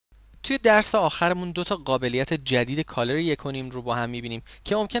توی درس آخرمون دو تا قابلیت جدید کالر 1.5 رو با هم می‌بینیم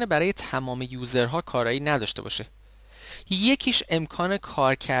که ممکنه برای تمام یوزرها کارایی نداشته باشه. یکیش امکان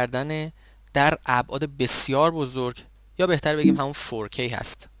کار کردن در ابعاد بسیار بزرگ یا بهتر بگیم همون 4K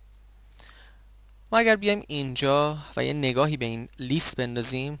هست. ما اگر بیایم اینجا و یه نگاهی به این لیست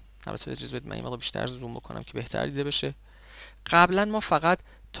بندازیم، البته اجازه بدید من این مقدار بیشتر زوم بکنم که بهتر دیده بشه. قبلا ما فقط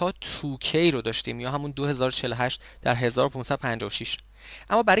تا 2K رو داشتیم یا همون 2048 در 1556.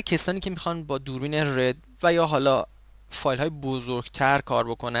 اما برای کسانی که میخوان با دوربین رد و یا حالا فایل های بزرگتر کار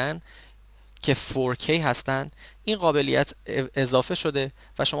بکنن که 4K هستن، این قابلیت اضافه شده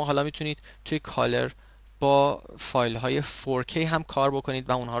و شما حالا میتونید توی کالر با فایل های 4K هم کار بکنید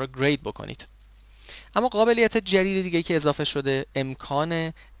و اونها رو گرید بکنید. اما قابلیت جدید دیگه که اضافه شده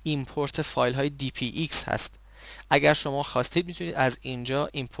امکان ایمپورت فایل های DPX هست. اگر شما خواستید میتونید از اینجا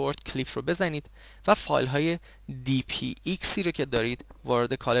ایمپورت کلیپ رو بزنید و فایل های DPX رو که دارید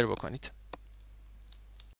وارد کالر بکنید.